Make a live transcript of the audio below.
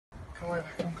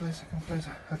Come closer, come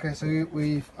closer. Okay, so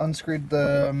we've unscrewed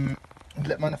the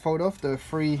inlet manifold off. There are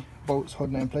 3 bolts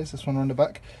holding it in place. This one on the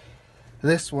back.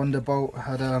 This one, the bolt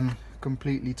had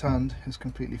completely turned. It's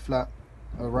completely flat,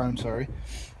 round, sorry.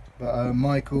 But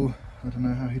Michael, I don't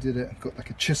know how he did it, got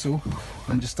like a chisel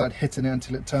and just started hitting it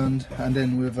until it turned. And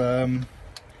then with a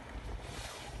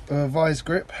vice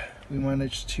grip, we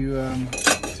managed to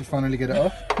finally get it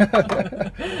off.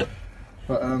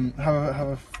 But have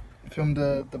a filmed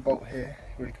the bolt here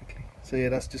really quickly. So yeah,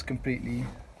 that's just completely,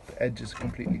 the edge is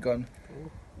completely gone.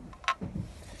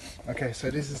 Okay, so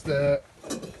this is the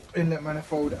inlet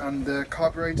manifold and the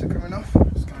carburettor coming off. I'm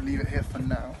just going to leave it here for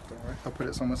now, don't worry, I'll put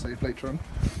it somewhere safe later on.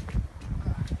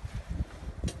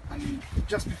 And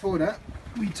just before that,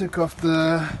 we took off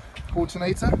the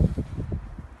alternator.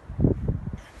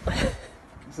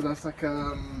 So that's like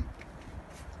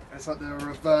it's like the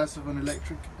reverse of an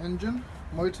electric engine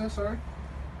motor, sorry.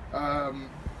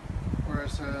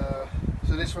 Whereas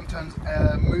so this one turns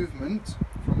movement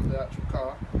from the actual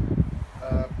car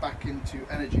back into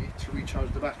energy to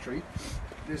recharge the battery.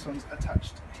 This one's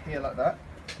attached here like that.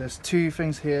 There's 2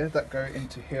 things here that go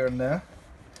into here and there.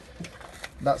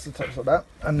 That's attached like that,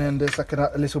 and then there's like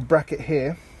a little bracket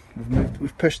here.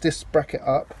 We've pushed this bracket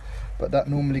up, but that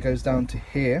normally goes down to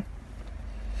here,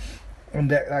 and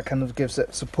that kind of gives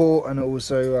it support, and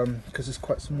also because it's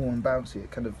quite small and bouncy,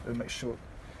 it makes sure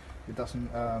it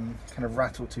doesn't kind of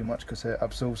rattle too much, because it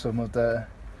absorbs some of the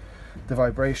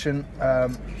vibration.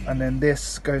 And then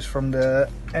this goes from the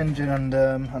engine and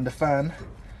the fan,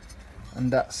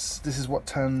 and this is what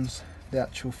turns the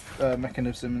actual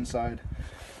mechanism inside.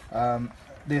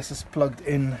 This is plugged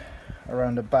in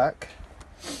around the back,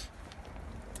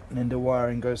 and then the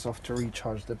wiring goes off to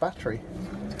recharge the battery.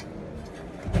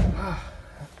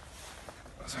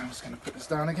 So I'm just going to put this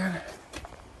down again.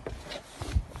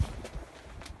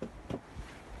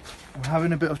 I'm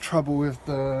having a bit of trouble with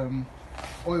the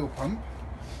oil pump.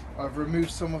 I've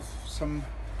removed some.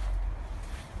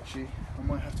 Actually, I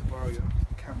might have to borrow your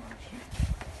camera.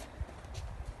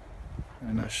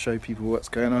 And I'll show people what's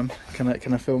going on. Can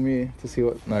I film you to see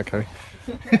what? No, okay.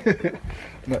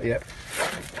 Not yet.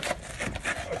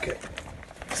 Okay.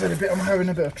 So the bit I'm having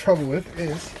a bit of trouble with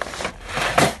is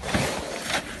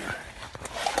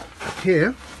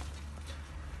here.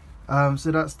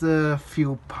 So that's the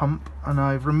fuel pump, and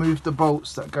I've removed the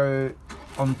bolts that go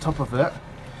on top of it.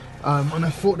 And I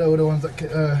thought they were the ones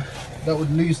that would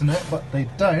loosen it, but they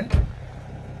don't.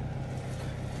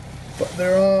 But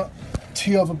there are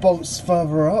 2 other bolts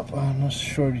further up. I'm not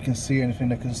sure if you can see anything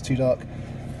there because it's too dark,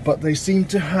 but they seem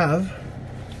to have,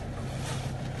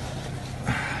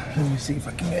 let me see if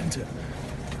I can get into it.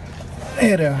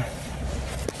 Here they are.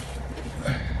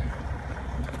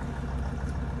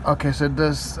 Okay, so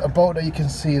there's a bolt that you can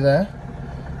see there,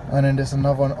 and then there's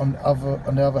another one on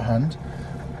the other hand,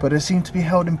 but they seem to be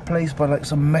held in place by like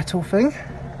some metal thing.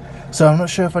 So I'm not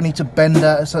sure if I need to bend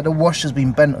that. It's like the washer's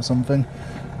been bent or something.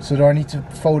 So do I need to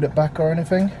fold it back or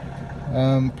anything?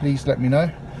 Please let me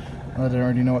know. I don't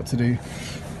already know what to do.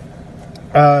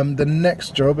 The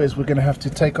next job is we're going to have to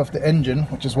take off the engine,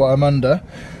 which is what I'm under,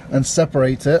 and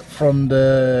separate it from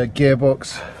the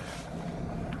gearbox.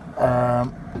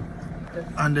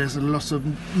 And there's a lot of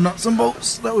nuts and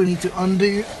bolts that we need to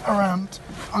undo around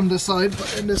underside, but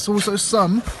then there's also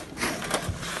some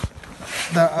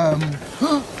that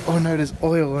oh no, there's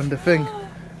oil on the thing.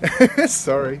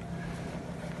 Sorry.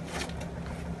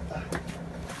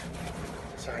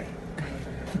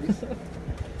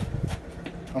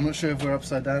 I'm not sure if we're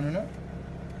upside down or not,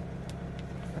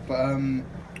 but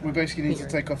we basically need to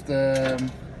take off the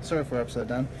sorry if we're upside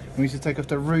down. We need to take off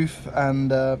the roof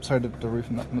and sorry, the roof,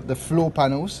 not the floor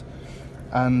panels,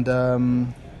 and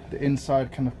the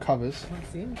inside kind of covers.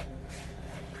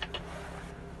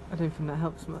 I don't think that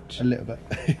helps much. A little bit.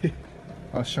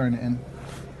 I was showing it in.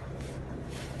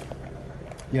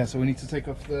 Yeah, so we need to take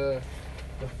off the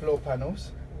floor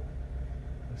panels.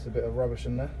 There's a bit of rubbish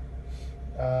in there.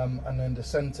 And then the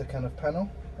center kind of panel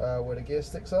where the gear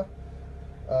sticks are,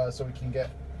 so we can get,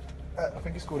 I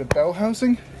think it's called a bell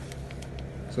housing.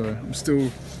 So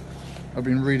I've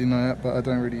been reading on that, but I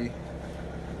don't really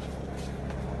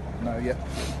know yet.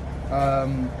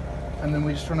 And then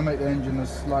we're just trying to make the engine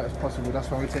as light as possible. That's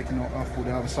why we're taking off all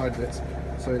the other side bits,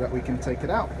 so that we can take it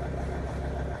out.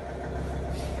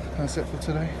 That's it for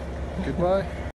today. Goodbye.